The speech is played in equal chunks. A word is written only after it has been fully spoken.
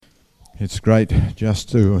It's great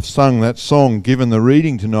just to have sung that song, given the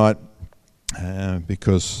reading tonight,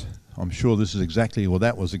 because I'm sure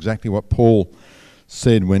that was exactly what Paul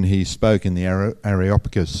said when he spoke in the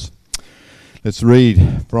Areopagus. Let's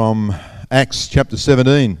read from Acts chapter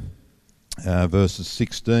 17, verses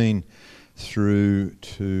 16 through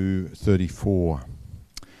to 34.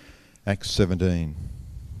 Acts 17.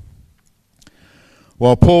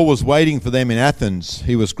 While Paul was waiting for them in Athens,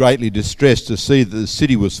 he was greatly distressed to see that the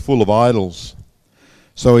city was full of idols.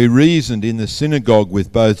 So he reasoned in the synagogue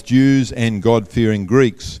with both Jews and God-fearing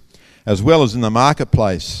Greeks, as well as in the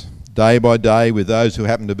marketplace, day by day with those who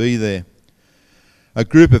happened to be there. A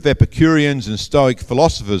group of Epicureans and Stoic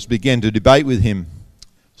philosophers began to debate with him.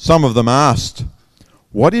 Some of them asked,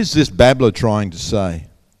 "What is this babbler trying to say?"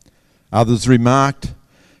 Others remarked,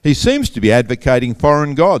 "He seems to be advocating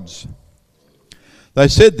foreign gods." They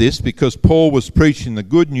said this because Paul was preaching the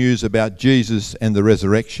good news about Jesus and the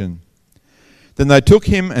resurrection. Then they took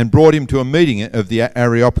him and brought him to a meeting of the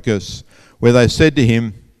Areopagus, where they said to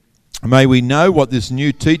him, "May we know what this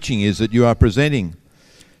new teaching is that you are presenting?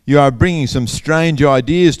 You are bringing some strange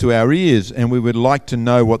ideas to our ears, and we would like to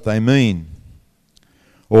know what they mean."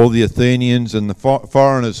 All the Athenians and the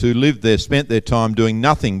foreigners who lived there spent their time doing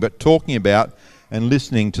nothing but talking about and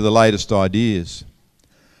listening to the latest ideas.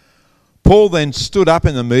 Paul then stood up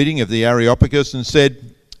in the meeting of the Areopagus and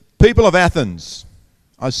said, "People of Athens,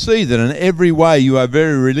 I see that in every way you are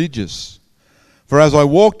very religious. For as I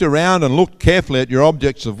walked around and looked carefully at your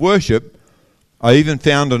objects of worship, I even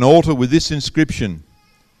found an altar with this inscription,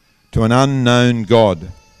 'To an unknown God.'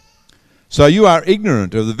 So you are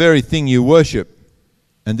ignorant of the very thing you worship,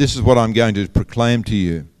 and this is what I'm going to proclaim to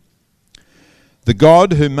you. The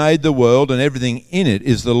God who made the world and everything in it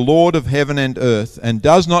is the Lord of heaven and earth, and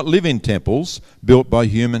does not live in temples built by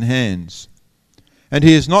human hands. And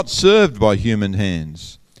he is not served by human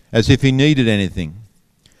hands, as if he needed anything.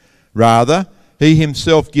 Rather, he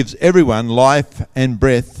himself gives everyone life and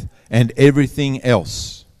breath and everything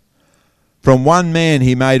else. From one man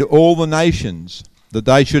he made all the nations, that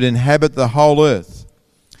they should inhabit the whole earth.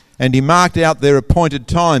 And he marked out their appointed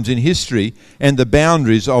times in history and the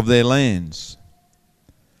boundaries of their lands.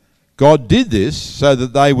 God did this so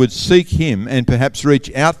that they would seek him and perhaps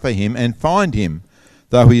reach out for him and find him,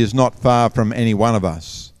 though he is not far from any one of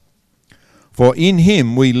us. For in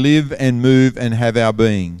him we live and move and have our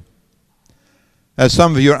being. As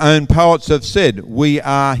some of your own poets have said, we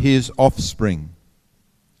are his offspring.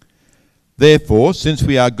 Therefore, since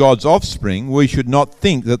we are God's offspring, we should not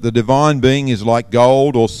think that the divine being is like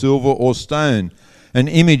gold or silver or stone, an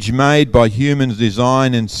image made by human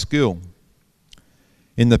design and skill.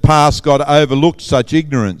 In the past, God overlooked such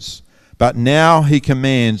ignorance, but now he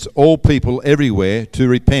commands all people everywhere to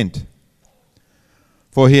repent.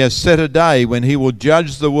 For he has set a day when he will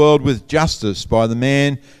judge the world with justice by the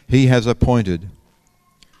man he has appointed.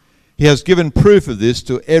 He has given proof of this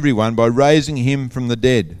to everyone by raising him from the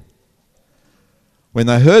dead." When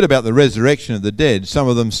they heard about the resurrection of the dead, some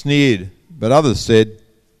of them sneered, but others said,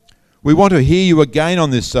 "We want to hear you again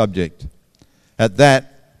on this subject." At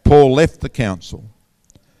that, Paul left the council.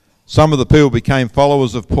 Some of the people became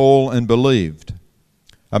followers of Paul and believed.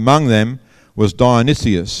 Among them was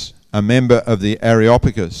Dionysius, a member of the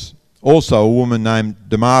Areopagus, also a woman named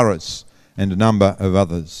Damaris, and a number of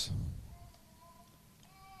others.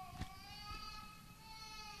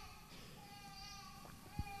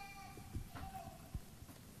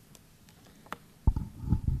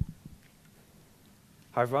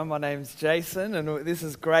 Hi everyone, my name's Jason, and this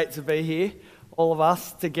is great to be here, all of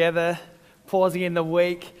us together, pausing in the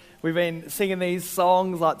week. We've been singing these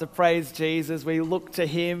songs like to praise Jesus. We look to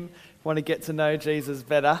him, want to get to know Jesus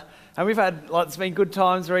better. And it's been good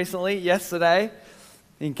times recently. Yesterday,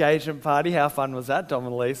 the engagement party, how fun was that? Dom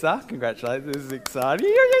and Lisa, congratulations, this is exciting.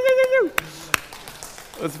 It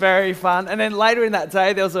was very fun. And then later in that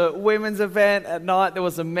day, there was a women's event. At night, there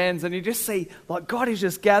was a men's. And you just see, like, God is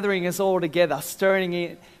just gathering us all together, stirring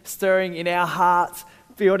in our hearts,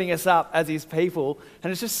 building us up as his people.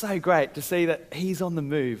 And it's just so great to see that he's on the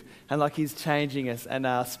move and like he's changing us and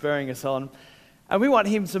spurring us on. And we want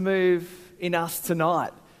him to move in us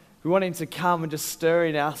tonight. We want him to come and just stir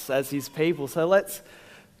in us as his people. So let's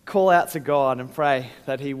call out to God and pray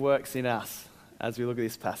that he works in us as we look at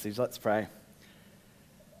this passage. Let's pray.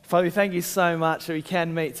 Father, we thank you so much that we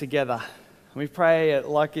can meet together. And we pray,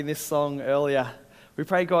 like in this song earlier, we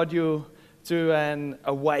pray, God, you'll do an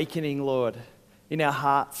awakening, Lord, in our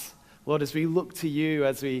hearts. Lord, as we look to you,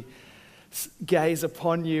 as we gaze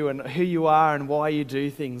upon you and who you are and why you do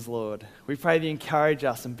things, Lord. We pray that you encourage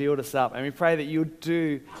us and build us up. And we pray that you'll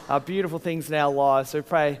do beautiful things in our lives. So we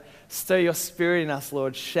pray Stir your spirit in us,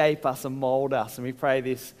 Lord. Shape us and mold us. And we pray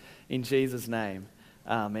this in Jesus' name.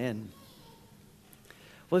 Amen.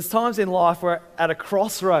 Well, there's times in life we're at a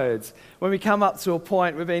crossroads when we come up to a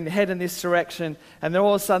point, we've been heading this direction, and then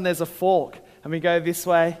all of a sudden there's a fork, and we go this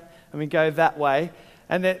way, and we go that way.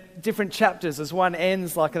 And they're different chapters. As one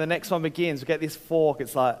ends, like, and the next one begins, we get this fork.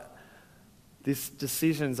 It's like these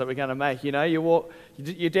decisions that we're going to make. You know,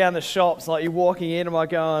 you're down the shops, like you're walking in, am I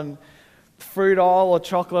going fruit aisle or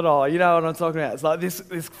chocolate aisle? You know what I'm talking about? It's like this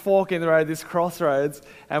fork in the road, this crossroads,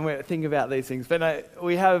 and we're thinking about these things. But no,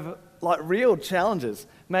 we have like real challenges.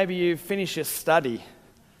 Maybe you finish your study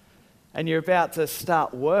and you're about to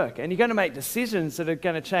start work, and you're going to make decisions that are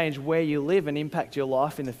going to change where you live and impact your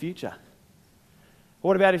life in the future.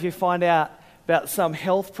 What about if you find out about some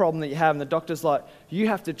health problem that you have and the doctor's like, you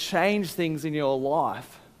have to change things in your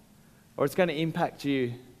life or it's going to impact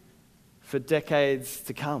you for decades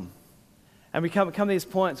to come? And we come to these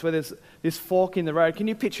points where there's this fork in the road. Can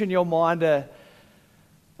you picture in your mind a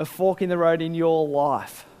fork in the road in your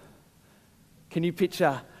life? Can you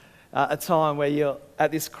picture a time where you're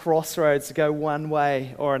at this crossroads to go one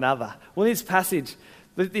way or another? Well, in this passage,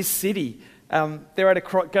 this city, they're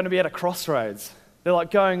going to be at a crossroads. They're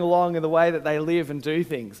like going along in the way that they live and do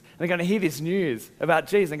things. And they're going to hear this news about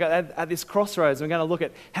Jesus. They're going at this crossroads. We're going to look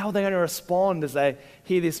at how they're going to respond as they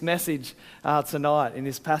hear this message tonight in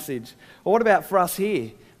this passage. Or what about for us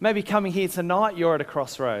here? Maybe coming here tonight, you're at a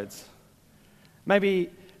crossroads.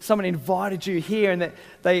 Maybe someone invited you here and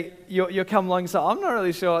you're come along and say, I'm not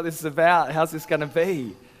really sure what this is about. How's this going to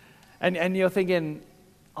be? And you're thinking,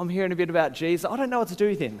 I'm hearing a bit about Jesus. I don't know what to do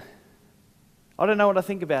with him. I don't know what to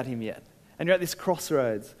think about him yet. And you're at this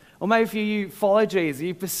crossroads. Or maybe if you follow Jesus,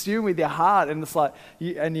 you pursue him with your heart, and it's like,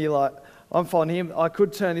 you're like, I'm following him. I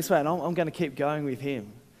could turn this way, and I'm going to keep going with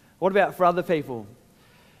him. What about for other people?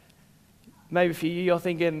 Maybe for you, you're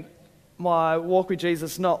thinking, my walk with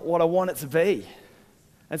Jesus is not what I want it to be.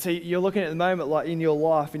 And so you're looking at the moment, like in your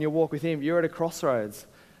life, in your walk with him, you're at a crossroads.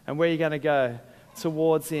 And where are you going to go?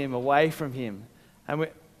 Towards him, away from him. And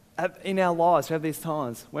in our lives, we have these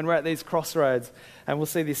times when we're at these crossroads, and we'll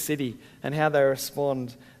see this city and how they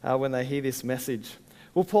respond when they hear this message.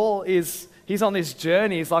 Well, Paul he's on this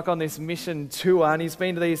journey. He's like on this mission tour, and he's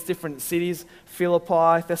been to these different cities,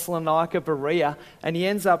 Philippi, Thessalonica, Berea, and he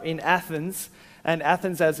ends up in Athens. And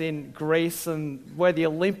Athens, as in Greece, and where the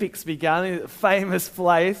Olympics began, a famous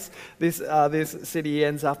place, this city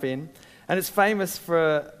ends up in. And it's famous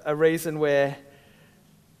for a reason where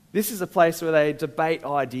this is a place where they debate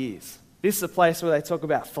ideas. This is a place where they talk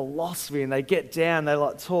about philosophy, and they get down, they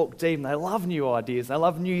like talk deep, and they love new ideas, they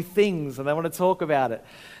love new things, and they want to talk about it,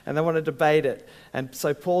 and they want to debate it. And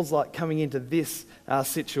so Paul's like coming into this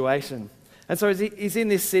situation. And so he's in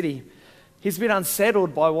this city. He's been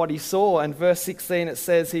unsettled by what he saw, and verse 16 it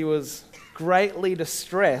says he was greatly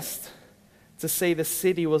distressed to see the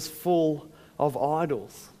city was full of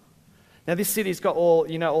idols. Now this city's got all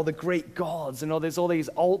the Greek gods, and there's all these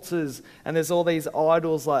altars, and there's all these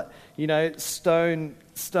idols like, stone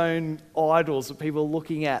idols that people are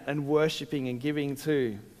looking at and worshipping and giving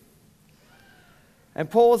to. And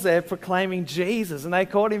Paul's there proclaiming Jesus, and they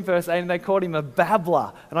called him, verse 8, and they called him a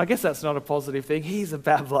babbler. And I guess that's not a positive thing. He's a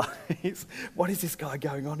babbler. What is this guy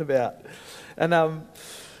going on about? And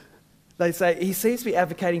they say he seems to be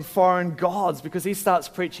advocating foreign gods because he starts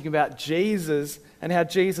preaching about Jesus and how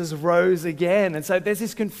Jesus rose again. And so there's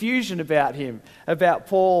this confusion about him, about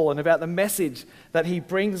Paul, and about the message that he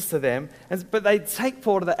brings to them. But they take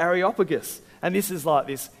Paul to the Areopagus, and this is like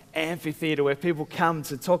this amphitheater where people come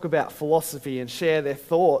to talk about philosophy and share their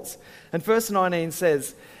thoughts. And verse 19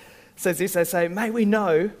 says this, they say, may we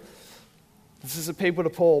know, this is the people to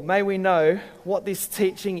Paul, may we know what this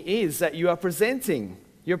teaching is that you are presenting.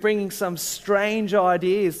 You're bringing some strange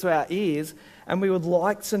ideas to our ears, and we would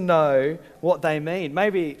like to know what they mean.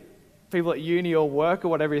 Maybe people at uni or work or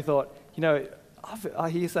whatever, you thought, I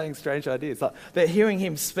hear you saying strange ideas. Like, they're hearing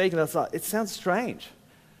him speak, and it's like, it sounds strange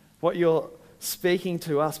what you're speaking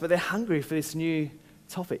to us, but they're hungry for this new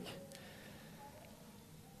topic.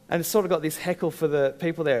 And it's sort of got this heckle for the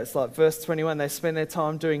people there. It's like verse 21, they spend their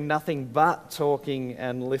time doing nothing but talking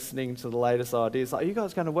and listening to the latest ideas. Like, are you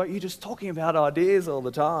guys going to work? You're just talking about ideas all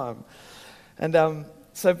the time. And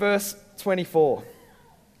so verse 24.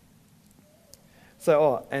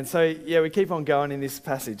 We keep on going in this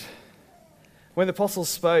passage. When the apostles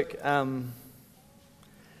spoke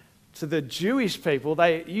to the Jewish people,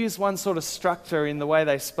 they used one sort of structure in the way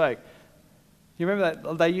they spoke. You remember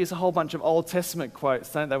that they use a whole bunch of Old Testament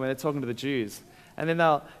quotes, don't they, when they're talking to the Jews? And then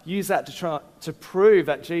they'll use that to try to prove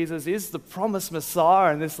that Jesus is the promised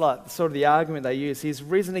Messiah. And this like sort of the argument they use. He's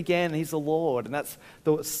risen again, he's the Lord. And that's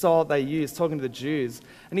the style they use, talking to the Jews.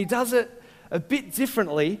 And he does it a bit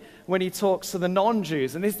differently when he talks to the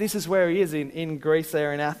non-Jews. And this is where he is in Greece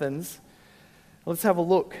there in Athens. Let's have a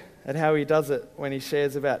look at how he does it when he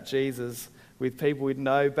shares about Jesus with people with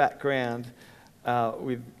no background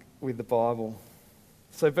with the Bible.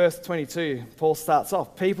 So verse 22, Paul starts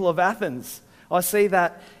off, "People of Athens, I see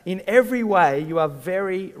that in every way you are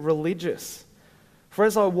very religious. For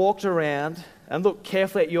as I walked around and looked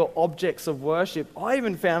carefully at your objects of worship, I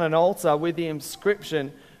even found an altar with the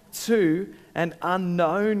inscription, 'To an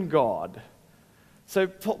unknown God.'" So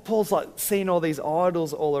Paul's like seeing all these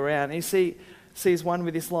idols all around. And he sees one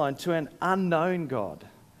with this line, "To an unknown God."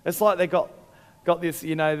 It's like they got this,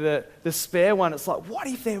 the spare one. It's like, what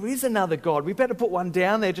if there is another God? We better put one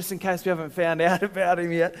down there just in case we haven't found out about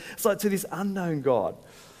him yet. It's like, to this unknown God.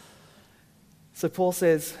 So Paul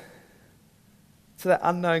says, to that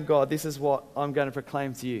unknown God, this is what I'm going to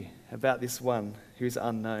proclaim to you about this one who is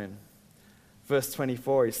unknown. Verse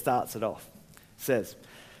 24, he starts it off. It says,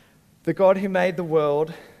 "The God who made the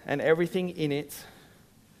world and everything in it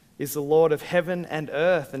is the Lord of heaven and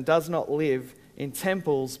earth and does not live in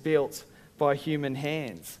temples built by human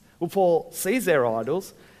hands." Well, Paul sees their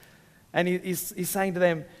idols and he's saying to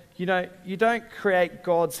them, you don't create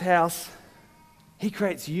God's house, he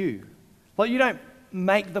creates you. Like, you don't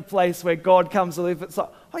make the place where God comes to live. It's like,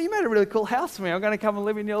 oh, you made a really cool house for me, I'm going to come and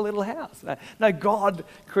live in your little house. No, God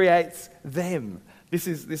creates them. This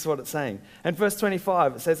is what it's saying. And verse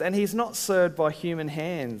 25, it says, "And he's not served by human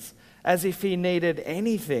hands as if he needed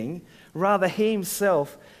anything. Rather, he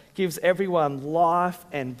himself gives everyone life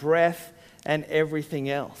and breath and everything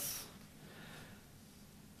else."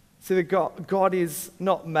 See, God is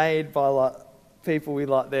not made by like people with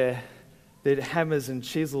like their hammers and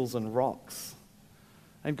chisels and rocks.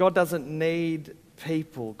 And God doesn't need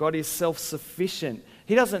people. God is self-sufficient.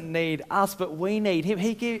 He doesn't need us, but we need him.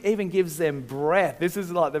 He even gives them breath. This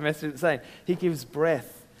is like the message it's saying. He gives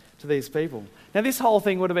breath to these people. Now, this whole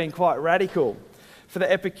thing would have been quite radical. For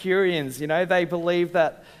the Epicureans, they believe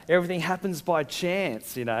that everything happens by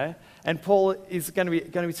chance, And Paul is going to be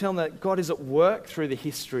telling them that God is at work through the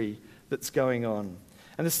history that's going on.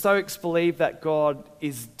 And the Stoics believe that God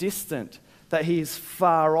is distant, that he is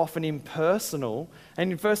far off and impersonal.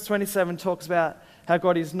 And in verse 27 talks about how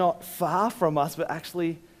God is not far from us, but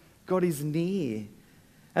actually God is near.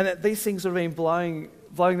 And that these things have been blowing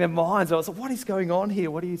their minds. I was like, what is going on here?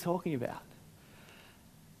 What are you talking about?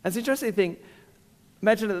 And it's interesting to think,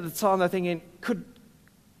 imagine at the time they're thinking, could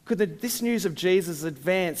this news of Jesus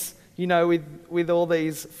advance, with all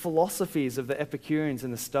these philosophies of the Epicureans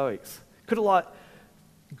and the Stoics? Could it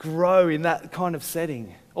grow in that kind of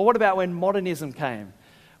setting? Or what about when modernism came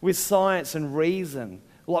with science and reason?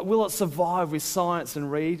 Will it survive with science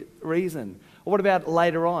and reason? Or what about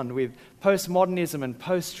later on with postmodernism and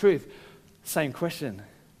post-truth? Same question.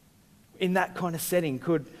 In that kind of setting,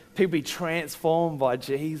 could people be transformed by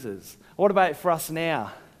Jesus? What about for us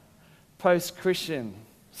now? Post-Christian,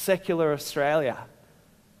 secular Australia.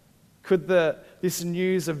 Could this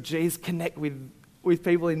news of Jesus connect with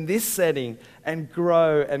people in this setting and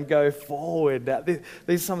grow and go forward? Now, these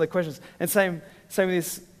are some of the questions. And same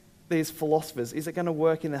with these philosophers. Is it going to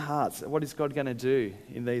work in their hearts? What is God going to do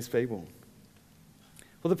in these people?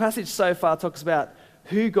 Well, the passage so far talks about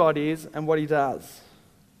who God is and what he does.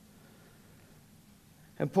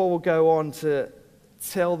 And Paul will go on to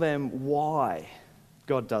tell them why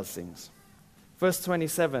God does things. Verse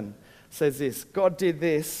 27 says this: "God did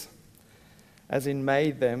this, as in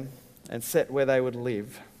made them and set where they would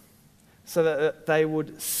live, so that they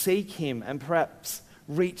would seek him and perhaps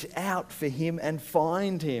reach out for him and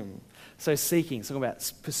find him." So seeking, talking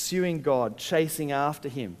about pursuing God, chasing after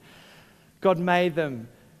him. God made them.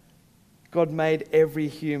 God made every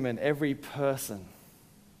human, every person,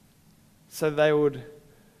 so they would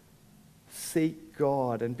seek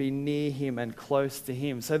God and be near him and close to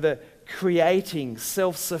him. So the creating,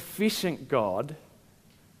 self-sufficient God,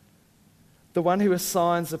 the one who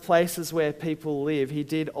assigns the places where people live, he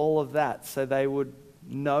did all of that so they would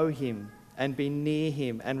know him and be near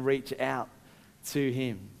him and reach out to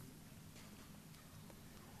him.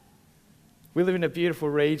 We live in a beautiful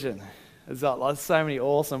region. There's so many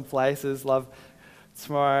awesome places.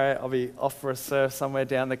 Tomorrow I'll be off for a surf somewhere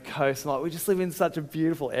down the coast. We just live in such a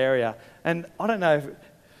beautiful area. And I don't know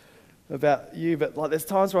about you, but there's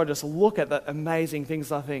times where I just look at the amazing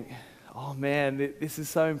things and I think, oh man, this is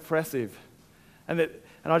so impressive. And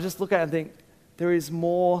I just look at it and think, there is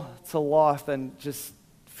more to life than just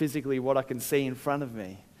physically what I can see in front of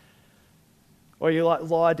me. Or you like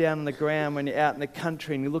lie down on the ground when you're out in the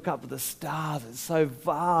country and you look up at the stars. It's so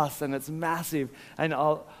vast and it's massive. And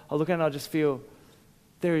I'll look at it and I'll just feel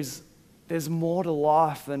there's more to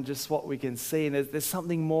life than just what we can see. And there's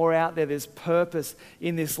something more out there. There's purpose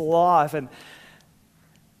in this life.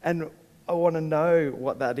 And I want to know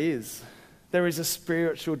what that is. There is a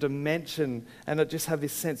spiritual dimension. And I just have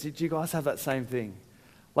this sense. Do you guys have that same thing?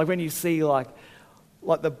 Like when you see like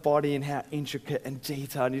the body and how intricate and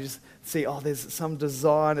detailed, and you just see, there's some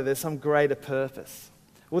design or there's some greater purpose.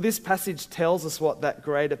 Well, this passage tells us what that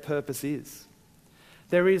greater purpose is.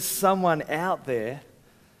 There is someone out there,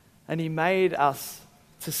 and he made us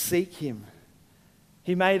to seek him.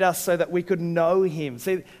 He made us so that we could know him.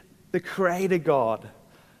 See, the Creator God,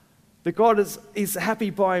 the God is happy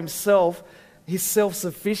by himself. He's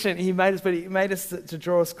self-sufficient. He made us, but he made us to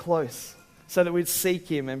draw us close so that we'd seek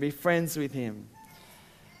him and be friends with him.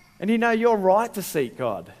 And you're right to seek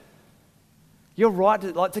God. You're right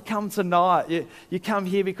to come tonight. You come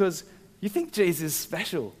here because you think Jesus is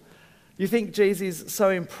special. You think Jesus is so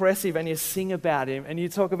impressive, and you sing about him and you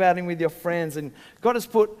talk about him with your friends. And God has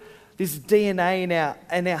put this DNA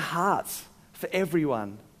in our hearts for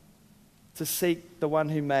everyone to seek the one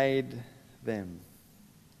who made them.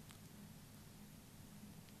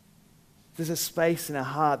 There's a space in our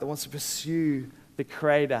heart that wants to pursue the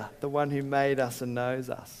Creator, the one who made us and knows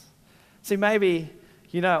us. See, maybe,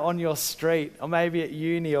 on your street, or maybe at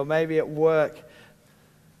uni, or maybe at work,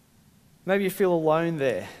 maybe you feel alone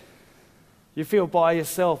there. You feel by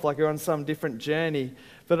yourself, like you're on some different journey.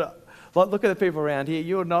 But look at the people around here.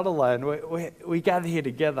 You're not alone. We gather here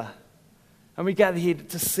together. And we gather here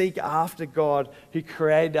to seek after God who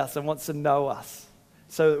created us and wants to know us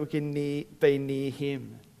so that we can be near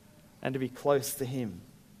him and to be close to him.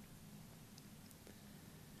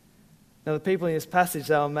 Now, the people in this passage,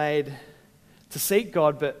 they were made to seek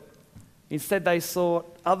God, but instead they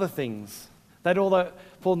sought other things.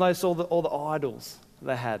 Paul noticed all the idols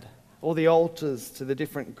they had, all the altars to the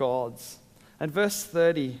different gods. And verse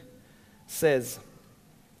 30 says,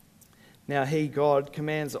 "Now he, God,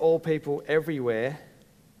 commands all people everywhere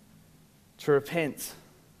to repent."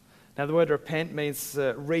 Now the word repent means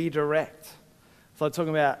redirect. So I'm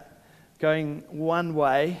talking about going one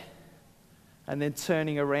way and then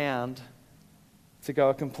turning around to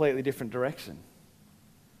go a completely different direction.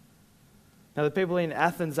 Now the people in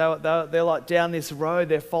Athens, they're like down this road,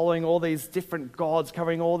 they're following all these different gods,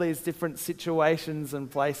 covering all these different situations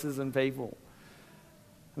and places and people.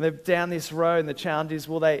 And they're down this road, and the challenge is,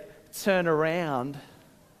 will they turn around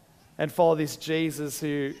and follow this Jesus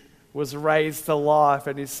who was raised to life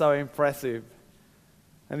and is so impressive?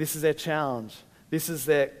 And this is their challenge. This is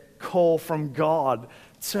their call from God.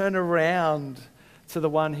 Turn around to the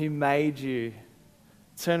one who made you.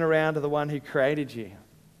 Turn around to the one who created you.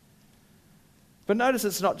 But notice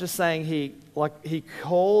it's not just saying he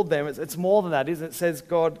called them. It's more than that, isn't it? It says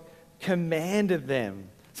God commanded them.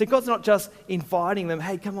 See, God's not just inviting them,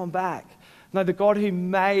 hey, come on back. No, the God who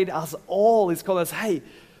made us all is calling us, hey,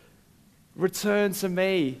 return to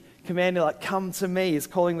me. Commanding, come to me. He's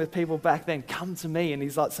calling the people back then, come to me. And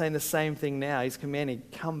he's saying the same thing now. He's commanding,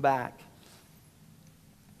 come back.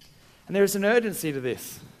 And there is an urgency to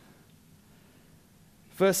this.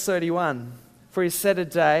 Verse 31, "For he set a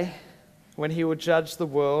day when he will judge the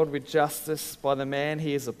world with justice by the man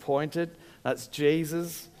he has appointed." That's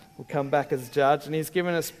Jesus, will come back as judge. And he's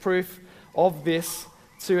given us proof of this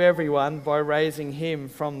to everyone by raising him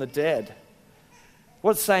from the dead.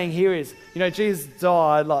 What's saying here is, Jesus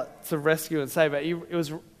died to rescue and save, but he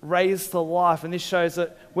was raised to life. And this shows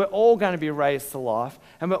that we're all going to be raised to life.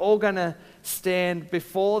 And we're all going to stand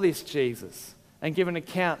before this Jesus and give an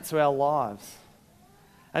account to our lives.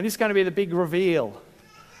 And this is going to be the big reveal.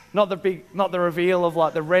 Not the reveal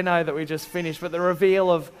of the reno that we just finished, but the reveal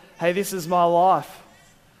of, hey, this is my life.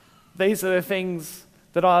 These are the things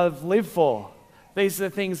that I've lived for. These are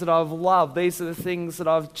the things that I've loved. These are the things that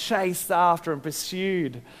I've chased after and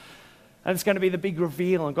pursued. And it's going to be the big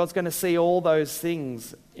reveal, and God's going to see all those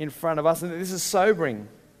things in front of us. And this is sobering.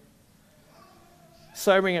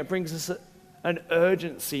 Sobering, it brings us an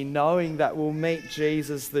urgency, knowing that we'll meet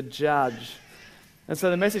Jesus the judge. And so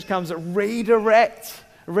the message comes that redirect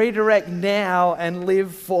now and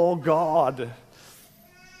live for God.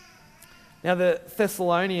 Now the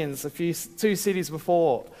Thessalonians, two cities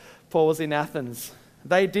before Paul was in Athens,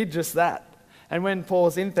 they did just that. And when Paul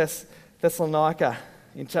was in Thessalonica,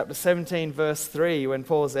 in chapter 17, verse 3, when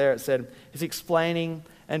Paul was there, it said, he's explaining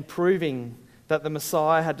and proving that the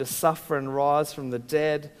Messiah had to suffer and rise from the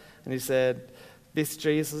dead. And he said, this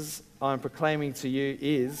Jesus I'm proclaiming to you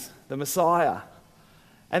is the Messiah.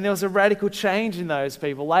 And there was a radical change in those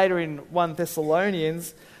people. Later in 1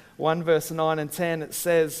 Thessalonians 1 verse 9 and 10, it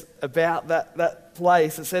says about that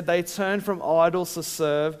place, it said they turned from idols to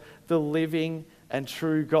serve the living and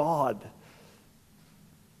true God.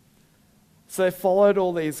 So they followed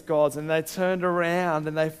all these gods and they turned around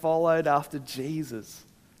and they followed after Jesus.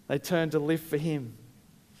 They turned to live for him.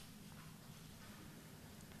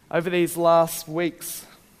 Over these last weeks,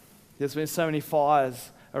 there's been so many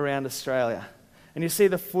fires around Australia. And you see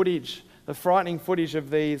the footage, the frightening footage of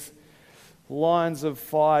these lines of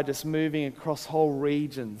fire just moving across whole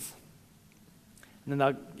regions. And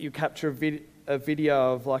then you capture a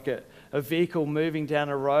video of like a vehicle moving down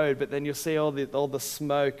a road, but then you'll see all the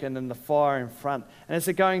smoke and then the fire in front. And as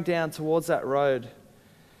they're going down towards that road,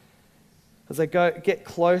 as they get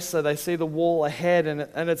closer, they see the wall ahead,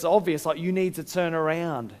 and it's obvious, like, you need to turn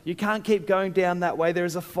around. You can't keep going down that way. There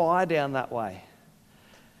is a fire down that way.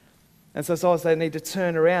 And so it's obvious they need to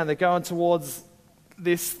turn around. They're going towards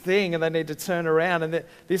this thing, and they need to turn around. And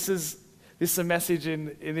this is a message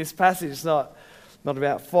in this passage. It's not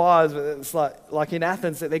about fires, but it's like in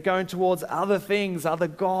Athens, that they're going towards other things, other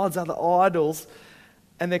gods, other idols,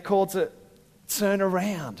 and they're called to turn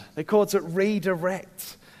around. They're called to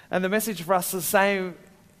redirect. And the message for us is the same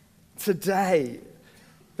today.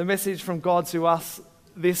 The message from God to us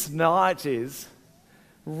this night is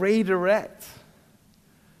redirect.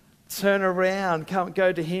 Turn around,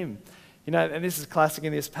 go to him. You know, and this is classic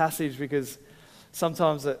in this passage because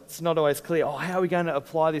sometimes it's not always clear, how are we going to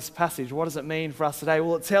apply this passage? What does it mean for us today?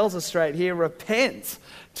 Well, it tells us straight here, repent.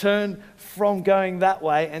 Turn from going that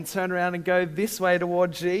way and turn around and go this way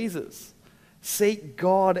toward Jesus. Seek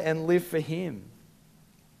God and live for him.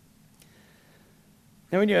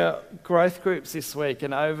 Now, in your growth groups this week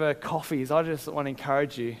and over coffees, I just want to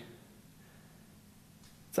encourage you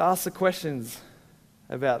to ask the questions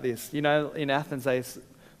about this. You know, in Athens, they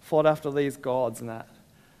fought after these gods and that.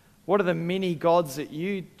 What are the mini gods that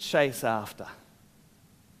you chase after?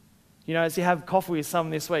 You know, as you have coffee with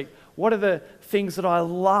someone this week, what are the things that I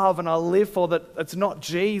love and I live for that it's not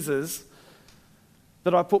Jesus,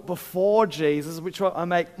 that I put before Jesus, which I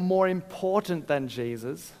make more important than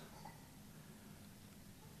Jesus?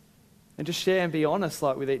 And just share and be honest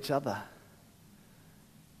with each other.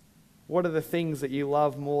 What are the things that you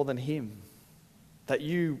love more than him? That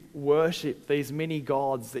you worship, these mini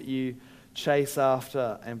gods that you chase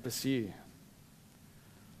after and pursue?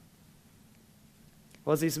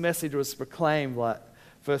 Well, as this message was proclaimed,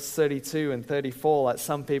 verse 32 and 34,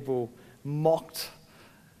 some people mocked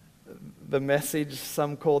the message.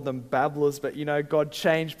 Some called them babblers, but God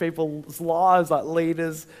changed people's lives, like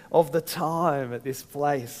leaders of the time at this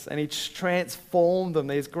place. And he transformed them,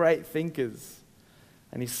 these great thinkers.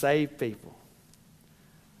 And he saved people.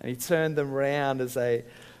 And he turned them round as they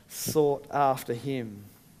sought after him.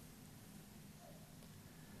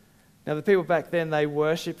 Now, the people back then, they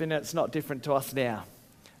worship, and it's not different to us now.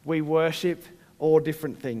 We worship all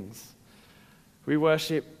different things. We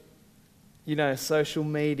worship social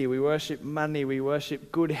media, we worship money, we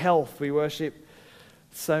worship good health, we worship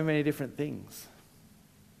so many different things.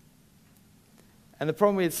 And the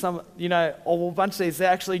problem is a bunch of these,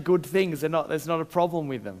 they're actually good things. There's not a problem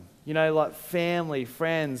with them. Like family,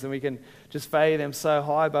 friends, and we can just value them so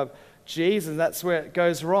high above Jesus. That's where it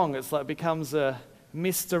goes wrong. It's like it becomes a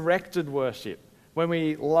misdirected worship when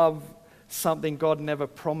we love something God never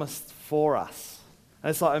promised for us. And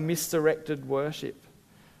it's like a misdirected worship.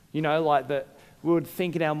 Like that we would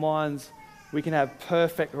think in our minds we can have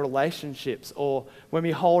perfect relationships, or when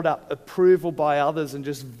we hold up approval by others and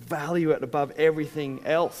just value it above everything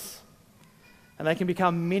else. And they can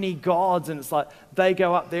become mini gods, and it's like they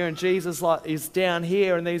go up there and Jesus is down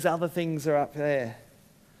here and these other things are up there.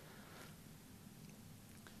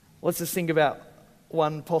 Let's just think about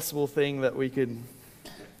one possible thing that we could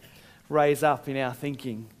raise up in our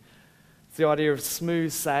thinking. It's the idea of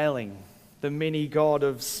smooth sailing. The mini god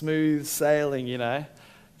of smooth sailing,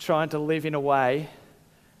 trying to live in a way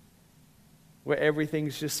where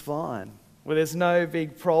everything's just fine, where there's no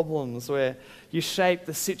big problems, where you shape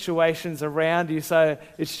the situations around you so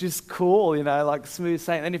it's just cool, like smooth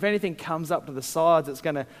sailing. And if anything comes up to the sides, it's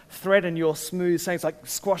going to threaten your smooth sailing. It's like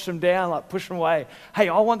squash them down, like push them away. Hey,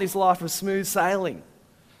 I want this life of smooth sailing.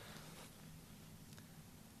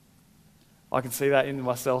 I can see that in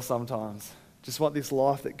myself sometimes. Just want this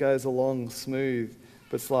life that goes along smooth.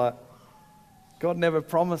 But it's like, God never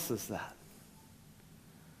promises that.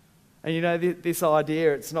 And this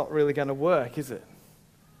idea, it's not really going to work, is it?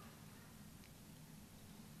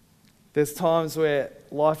 There's times where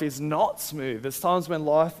life is not smooth. There's times when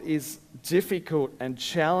life is difficult and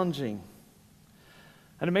challenging.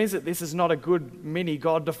 And it means that this is not a good mini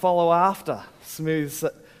God to follow after smooth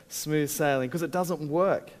sailing, because it doesn't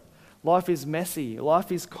work. Life is messy.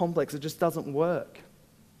 Life is complex. It just doesn't work.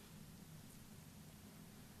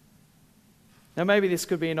 Now, maybe this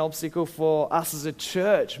could be an obstacle for us as a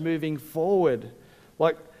church moving forward,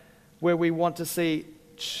 like where we want to see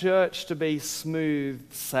church to be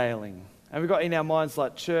smooth sailing. And we've got in our minds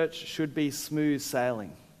like church should be smooth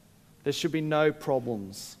sailing. There should be no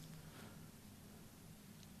problems.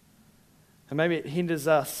 And maybe it hinders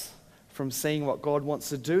us from seeing what God wants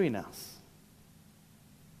to do in us.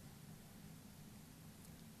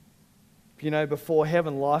 You know, before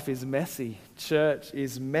heaven, life is messy. Church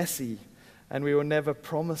is messy. And we were never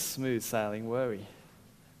promised smooth sailing, were we?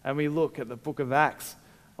 And we look at the book of Acts.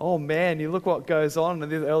 Oh man, you look what goes on in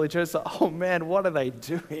the early church. Like, oh man, what are they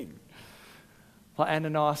doing? Like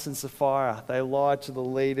Ananias and Sapphira, they lied to the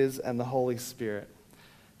leaders and the Holy Spirit.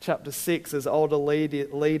 Chapter 6, as older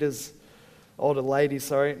ladies,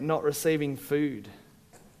 not receiving food.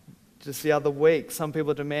 Just the other week, some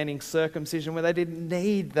people are demanding circumcision where they didn't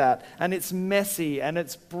need that. And it's messy and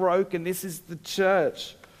it's broken. This is the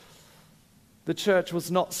church. The church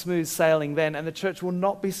was not smooth sailing then, and the church will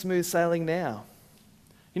not be smooth sailing now.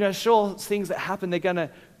 You know, sure, things that happen, they're going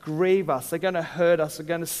to grieve us, they're going to hurt us, they're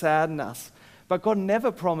going to sadden us. But God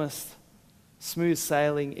never promised smooth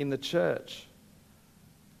sailing in the church.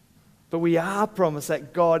 But we are promised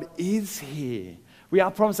that God is here. We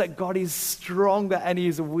are promised that God is stronger and He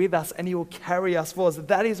is with us and He will carry us forward.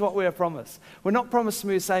 That is what we are promised. We're not promised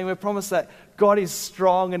smooth sailing, we're promised that God is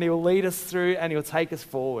strong and He will lead us through and He will take us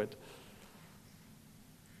forward.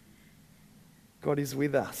 God is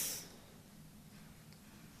with us.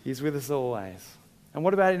 He's with us always. And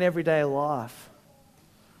what about in everyday life?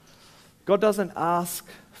 God doesn't ask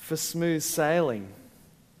for smooth sailing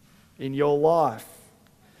in your life.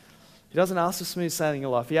 He doesn't ask for smooth sailing in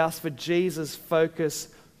your life. He asks for Jesus-focused,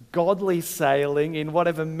 godly sailing in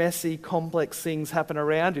whatever messy, complex things happen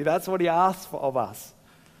around you. That's what He asks for of us.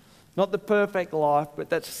 Not the perfect life, but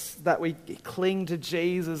that we cling to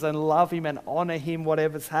Jesus and love Him and honor Him,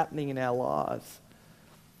 whatever's happening in our lives.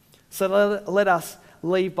 So let us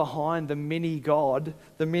leave behind the mini God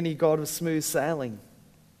of smooth sailing.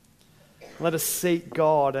 Let us seek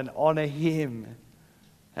God and honor Him,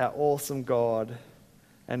 our awesome God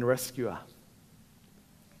and rescuer.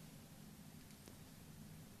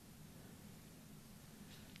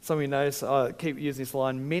 Some of you notice I keep using this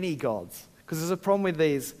line, mini gods, because there's a problem with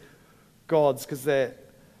these gods because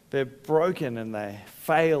they're broken and they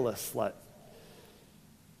fail us. Like,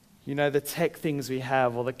 you know, the tech things we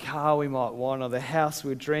have, or the car we might want, or the house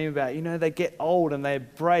we dream about, you know, they get old and they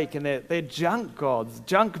break, and they're junk gods,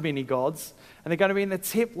 junk mini gods, and they're going to be in the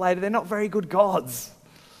tip later. They're not very good gods.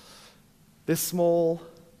 They're small,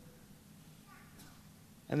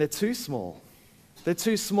 and they're too small. They're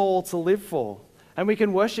too small to live for. And we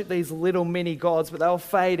can worship these little mini gods, but they'll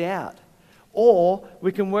fade out. Or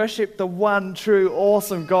we can worship the one true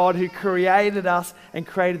awesome God who created us and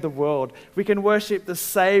created the world. We can worship the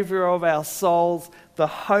Savior of our souls, the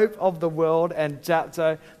hope of the world, and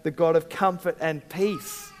Japto, the God of comfort and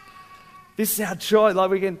peace. This is our joy.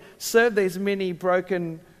 Like, we can serve these mini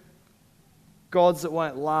broken gods that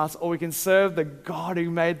won't last, or we can serve the God who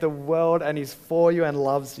made the world and is for you and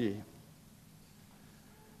loves you.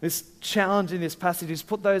 This challenge in this passage is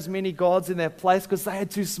put those mini gods in their place because they are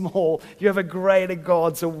too small. You have a greater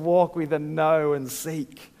God to walk with and know and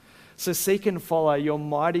seek. So seek and follow your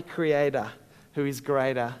mighty Creator who is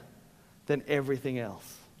greater than everything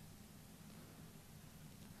else.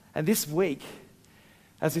 And this week,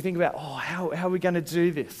 as we think about, how are we going to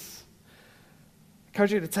do this? I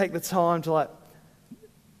encourage you to take the time to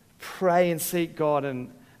pray and seek God and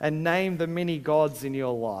name the many gods in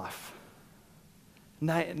your life.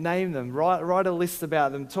 Name them, write a list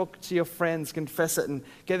about them, talk to your friends, confess it, and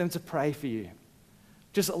get them to pray for you.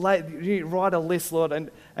 Just write a list, Lord, and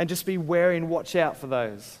just be wary and watch out for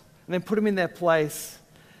those. And then put them in their place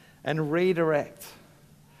and redirect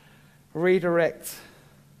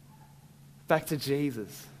back to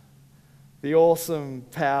Jesus, the awesome,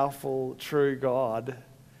 powerful, true God.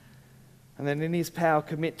 And then in His power,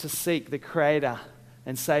 commit to seek the Creator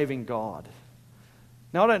and saving God.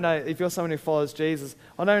 Now, I don't know if you're someone who follows Jesus.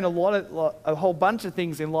 I know in a whole bunch of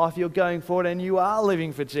things in life you're going forward and you are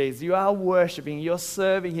living for Jesus. You are worshiping, you're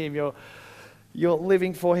serving Him, you're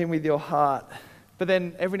living for Him with your heart. But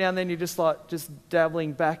then every now and then you're just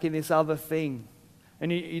dabbling back in this other thing.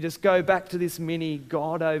 And you just go back to this mini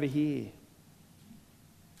God over here.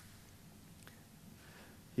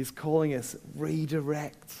 He's calling us,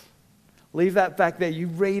 redirect. Leave that back there. You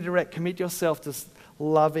redirect, commit yourself to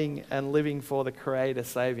loving and living for the Creator,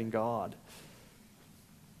 saving God.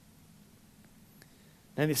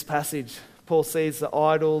 In this passage, Paul sees the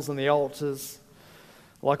idols and the altars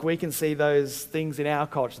like we can see those things in our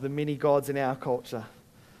culture, the mini gods in our culture.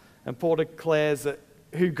 And Paul declares that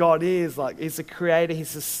who God is, like he's the creator,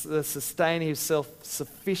 he's the sustainer, he's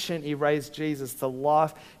self-sufficient. He raised Jesus to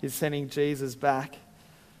life. He's sending Jesus back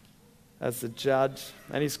as the judge.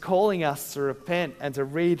 And he's calling us to repent and to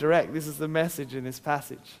redirect. This is the message in this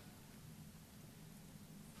passage.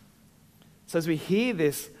 So as we hear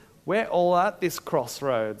this, we're all at this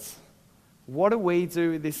crossroads. What do we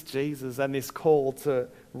do with this Jesus and this call to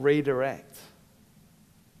redirect?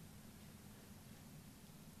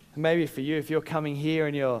 Maybe for you, if you're coming here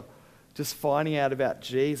and you're just finding out about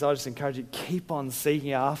Jesus, I just encourage you, keep on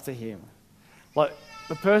seeking after him. Like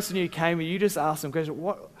the person you came with, you just ask them questions.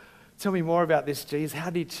 Tell me more about this Jesus. How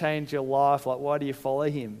did he change your life? Like, why do you follow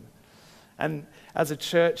him? And as a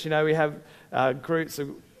church, we have groups.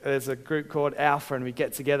 There's a group called Alpha, and we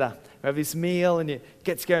get together. We have this meal, and you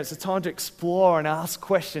get together. It's a time to explore and ask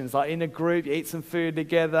questions. Like in a group, you eat some food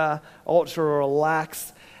together, ultra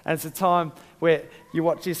relaxed. And it's a time where you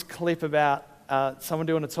watch this clip about someone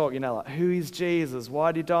doing a talk, like, who is Jesus?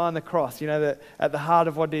 Why did he die on the cross? That at the heart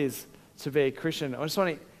of what it is to be a Christian. I just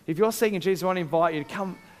want to, if you're seeking Jesus, I want to invite you to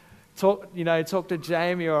come talk to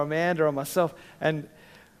Jamie or Amanda or myself and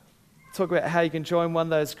talk about how you can join one of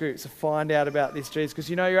those groups to find out about this Jesus. Because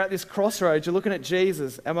you're at this crossroads, you're looking at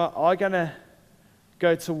Jesus. Am I going to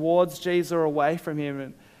go towards Jesus or away from him?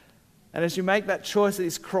 And as you make that choice at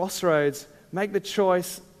this crossroads, make the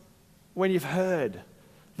choice when you've heard.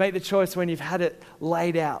 Make the choice when you've had it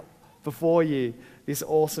laid out before you, this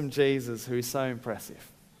awesome Jesus who is so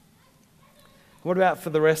impressive. What about for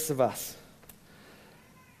the rest of us?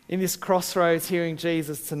 In this crossroads, hearing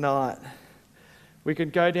Jesus tonight, we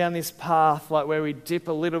could go down this path like where we dip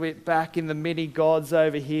a little bit back in the many gods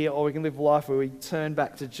over here, or we can live life where we turn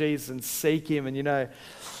back to Jesus and seek him. And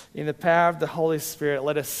in the power of the Holy Spirit,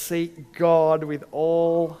 let us seek God with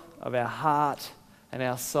all of our heart and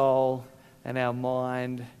our soul and our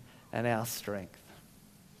mind and our strength.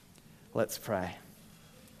 Let's pray.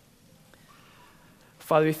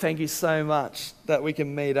 Father, we thank you so much that we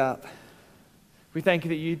can meet up. We thank you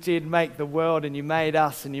that you did make the world and you made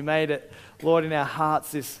us and you made it, Lord, in our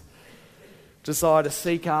hearts this desire to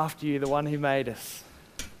seek after you, the one who made us.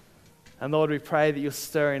 And Lord, we pray that you're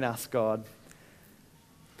stirring us, God.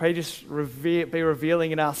 Pray just be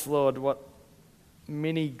revealing in us, Lord, what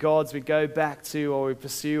many gods we go back to or we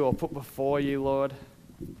pursue or put before you, Lord.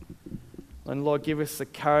 And Lord, give us the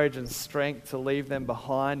courage and strength to leave them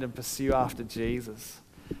behind and pursue after Jesus.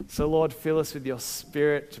 So Lord, fill us with your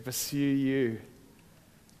Spirit to pursue you.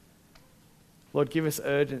 Lord, give us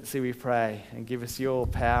urgency, we pray, and give us your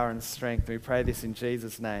power and strength. We pray this in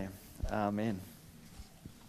Jesus' name. Amen.